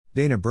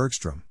Dana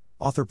Bergstrom,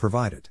 author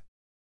provided.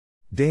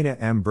 Dana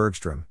M.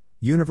 Bergstrom,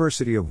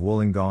 University of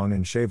Wollongong,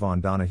 and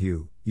Siobhan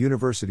Donahue,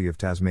 University of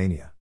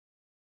Tasmania.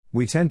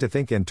 We tend to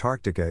think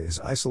Antarctica is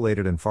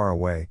isolated and far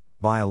away.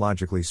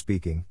 Biologically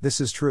speaking,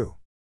 this is true.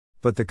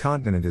 But the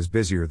continent is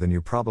busier than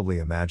you probably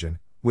imagine,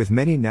 with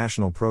many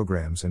national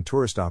programs and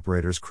tourist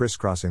operators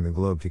crisscrossing the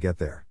globe to get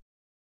there.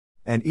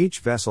 And each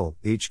vessel,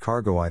 each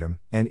cargo item,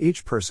 and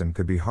each person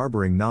could be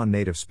harboring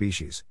non-native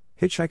species,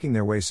 hitchhiking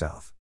their way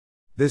south.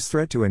 This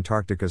threat to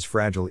Antarctica's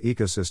fragile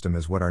ecosystem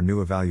is what our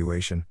new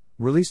evaluation,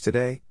 released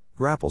today,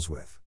 grapples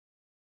with.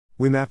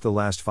 We mapped the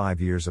last 5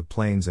 years of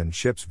planes and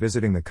ships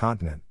visiting the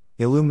continent,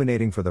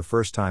 illuminating for the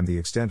first time the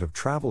extent of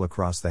travel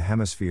across the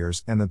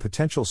hemispheres and the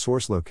potential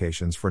source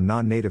locations for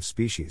non-native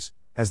species,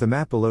 as the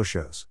map below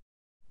shows.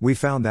 We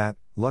found that,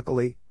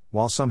 luckily,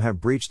 while some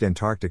have breached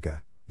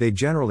Antarctica, they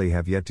generally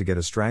have yet to get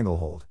a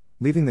stranglehold,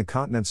 leaving the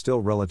continent still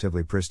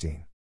relatively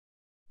pristine.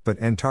 But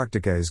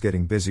Antarctica is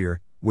getting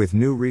busier, with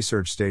new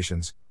research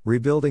stations,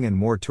 rebuilding, and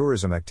more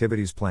tourism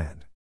activities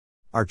planned.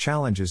 Our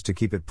challenge is to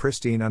keep it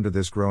pristine under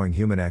this growing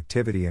human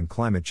activity and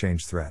climate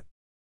change threat.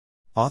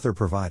 Author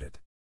provided.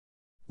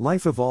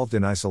 Life evolved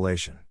in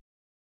isolation.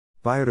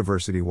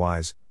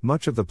 Biodiversity-wise,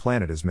 much of the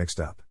planet is mixed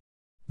up.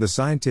 The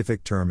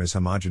scientific term is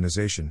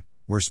homogenization,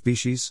 where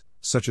species,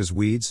 such as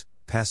weeds,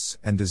 pests,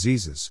 and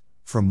diseases,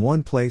 from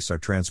one place are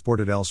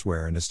transported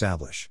elsewhere and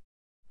establish.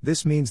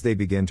 This means they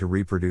begin to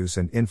reproduce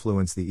and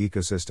influence the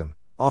ecosystem,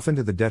 often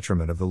to the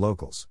detriment of the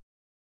locals.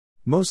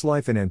 Most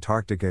life in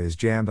Antarctica is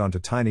jammed onto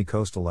tiny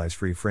coastal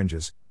ice-free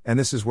fringes, and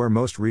this is where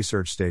most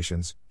research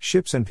stations,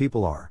 ships, and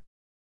people are.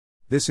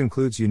 This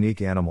includes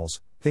unique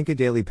animals, think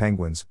Adelie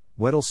penguins,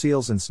 Weddell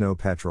seals and snow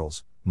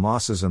petrels,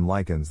 mosses and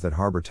lichens that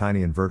harbor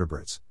tiny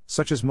invertebrates,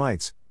 such as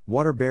mites,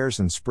 water bears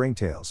and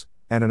springtails,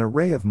 and an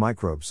array of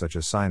microbes such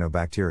as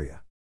cyanobacteria.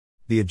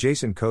 The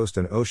adjacent coast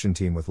and ocean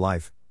teem with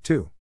life,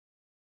 too.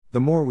 The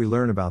more we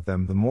learn about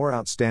them, the more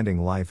outstanding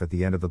life at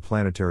the end of the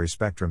planetary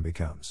spectrum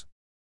becomes.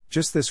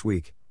 Just this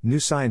week, new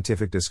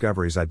scientific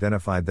discoveries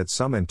identified that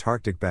some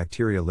Antarctic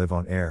bacteria live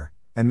on air,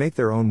 and make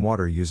their own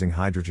water using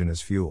hydrogen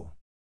as fuel.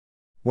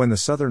 When the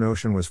Southern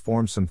Ocean was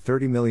formed some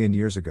 30 million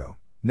years ago,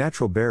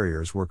 natural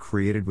barriers were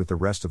created with the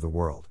rest of the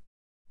world.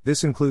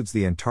 This includes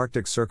the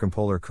Antarctic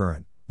Circumpolar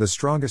Current, the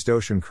strongest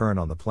ocean current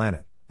on the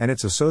planet, and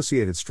its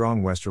associated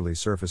strong westerly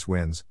surface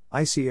winds,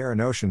 icy air,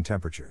 and ocean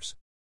temperatures.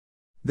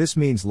 This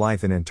means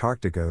life in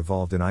Antarctica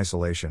evolved in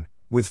isolation,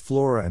 with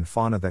flora and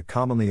fauna that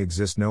commonly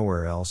exist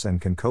nowhere else and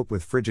can cope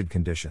with frigid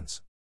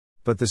conditions.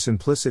 But the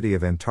simplicity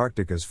of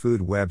Antarctica's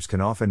food webs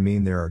can often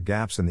mean there are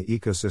gaps in the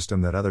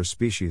ecosystem that other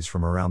species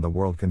from around the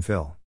world can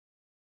fill.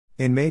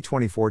 In May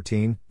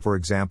 2014, for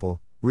example,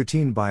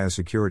 routine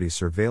biosecurity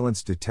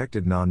surveillance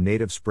detected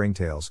non-native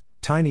springtails,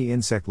 tiny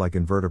insect-like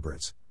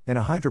invertebrates, in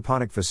a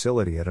hydroponic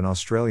facility at an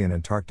Australian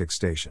Antarctic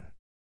station.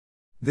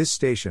 This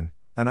station,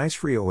 an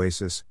ice-free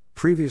oasis,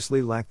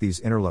 previously lacked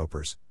these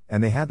interlopers,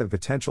 and they had the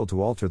potential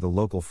to alter the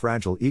local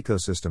fragile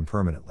ecosystem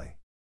permanently.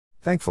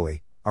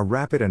 Thankfully, a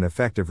rapid and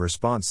effective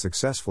response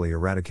successfully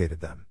eradicated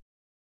them.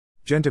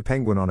 Genta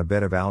penguin on a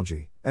bed of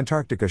algae,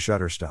 Antarctica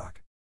shutterstock.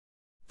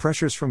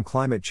 Pressures from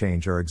climate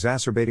change are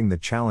exacerbating the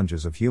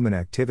challenges of human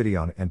activity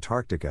on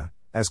Antarctica,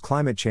 as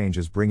climate change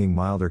is bringing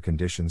milder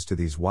conditions to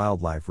these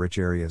wildlife-rich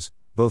areas,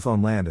 both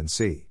on land and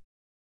sea.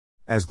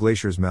 As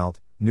glaciers melt,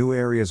 new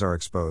areas are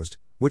exposed,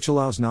 which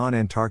allows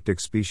non-Antarctic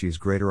species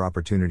greater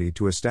opportunity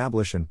to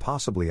establish and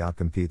possibly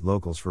outcompete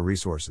locals for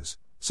resources,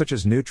 such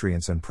as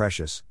nutrients and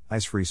precious,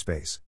 ice-free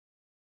space.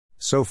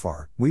 So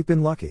far, we've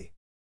been lucky.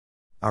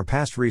 Our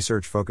past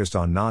research focused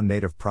on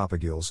non-native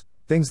propagules,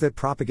 things that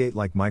propagate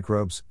like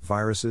microbes,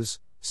 viruses,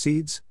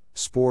 seeds,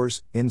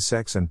 spores,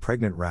 insects, and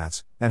pregnant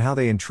rats, and how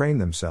they entrain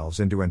themselves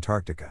into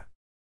Antarctica.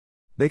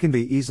 They can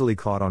be easily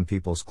caught on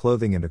people's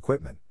clothing and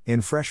equipment,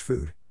 in fresh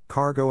food,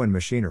 cargo, and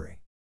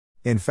machinery.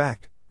 In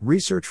fact,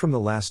 research from the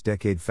last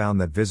decade found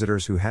that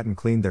visitors who hadn't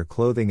cleaned their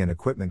clothing and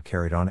equipment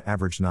carried on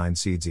average 9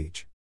 seeds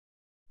each.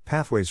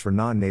 Pathways for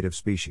non-native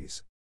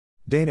species.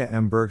 Dana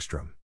M.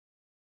 Bergstrom.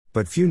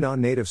 But few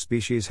non-native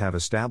species have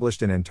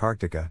established in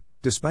Antarctica,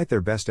 despite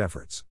their best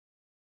efforts.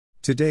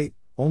 To date,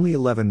 only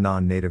 11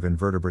 non-native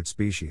invertebrate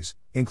species,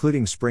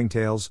 including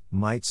springtails,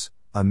 mites,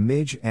 a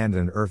midge, and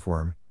an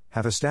earthworm,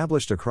 have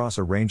established across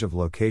a range of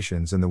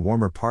locations in the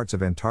warmer parts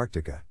of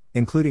Antarctica,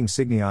 including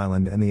Signy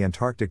Island and the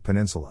Antarctic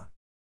Peninsula.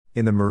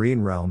 In the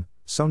marine realm,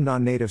 some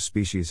non-native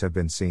species have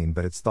been seen,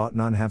 but it's thought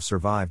none have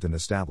survived and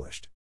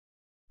established.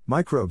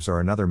 Microbes are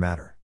another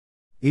matter.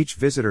 Each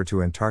visitor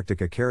to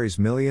Antarctica carries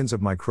millions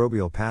of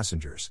microbial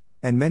passengers,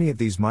 and many of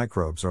these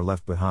microbes are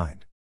left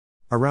behind.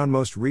 Around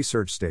most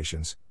research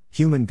stations,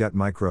 human gut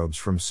microbes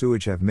from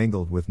sewage have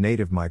mingled with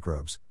native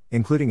microbes,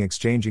 including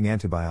exchanging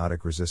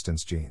antibiotic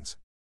resistance genes.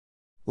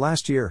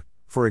 Last year,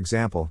 for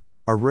example,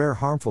 a rare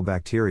harmful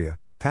bacteria,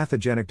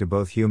 pathogenic to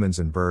both humans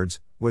and birds,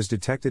 was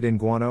detected in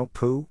guano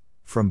poo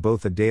from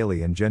both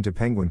Adelie and Genta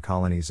penguin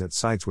colonies at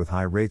sites with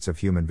high rates of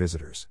human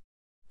visitors.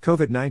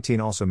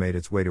 COVID-19 also made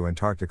its way to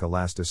Antarctica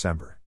last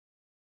December.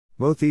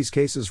 Both these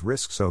cases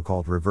risk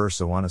so-called reverse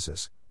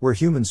zoonosis, where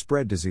humans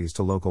spread disease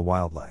to local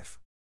wildlife.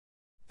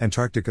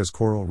 Antarctica's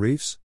coral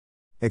reefs?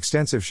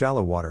 Extensive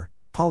shallow water,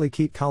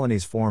 polychaete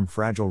colonies form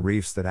fragile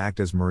reefs that act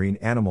as marine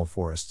animal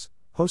forests,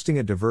 hosting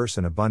a diverse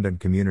and abundant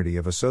community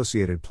of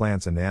associated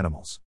plants and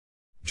animals.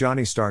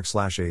 Johnny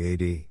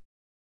Stark/AAD.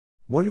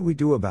 What do we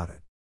do about it?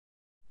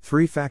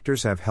 3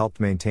 factors have helped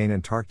maintain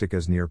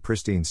Antarctica's near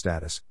pristine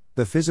status: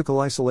 the physical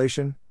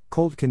isolation,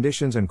 cold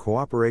conditions, and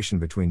cooperation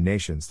between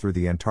nations through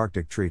the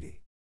Antarctic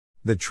Treaty.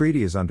 The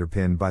treaty is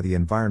underpinned by the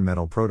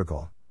Environmental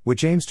Protocol,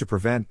 which aims to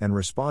prevent and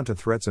respond to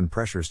threats and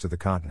pressures to the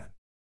continent.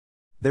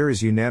 There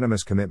is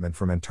unanimous commitment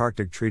from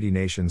Antarctic Treaty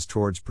nations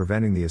towards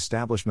preventing the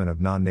establishment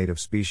of non-native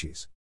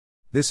species.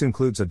 This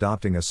includes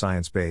adopting a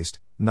science-based,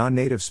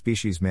 non-native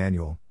species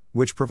manual,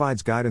 which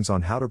provides guidance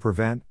on how to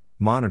prevent,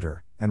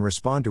 monitor, and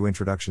respond to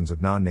introductions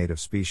of non-native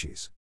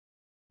species.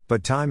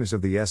 But time is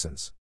of the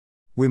essence.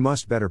 We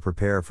must better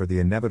prepare for the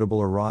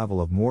inevitable arrival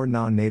of more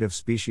non-native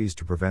species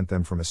to prevent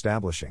them from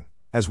establishing,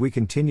 as we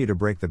continue to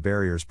break the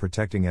barriers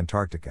protecting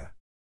Antarctica.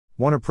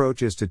 One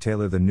approach is to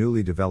tailor the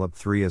newly developed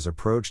 3As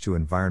approach to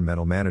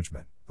environmental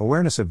management: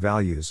 awareness of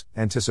values,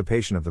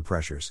 anticipation of the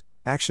pressures,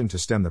 action to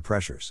stem the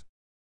pressures.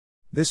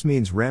 This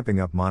means ramping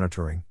up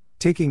monitoring,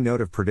 taking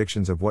note of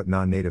predictions of what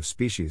non-native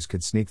species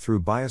could sneak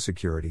through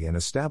biosecurity and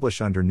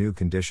establish under new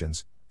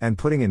conditions, and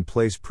putting in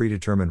place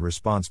predetermined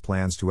response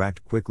plans to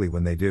act quickly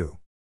when they do.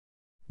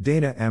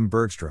 Dana M.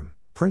 Bergstrom,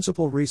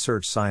 Principal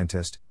Research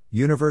Scientist,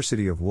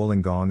 University of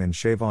Wollongong, and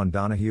Siobhan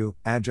Donahue,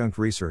 Adjunct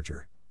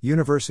Researcher,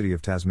 University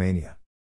of Tasmania.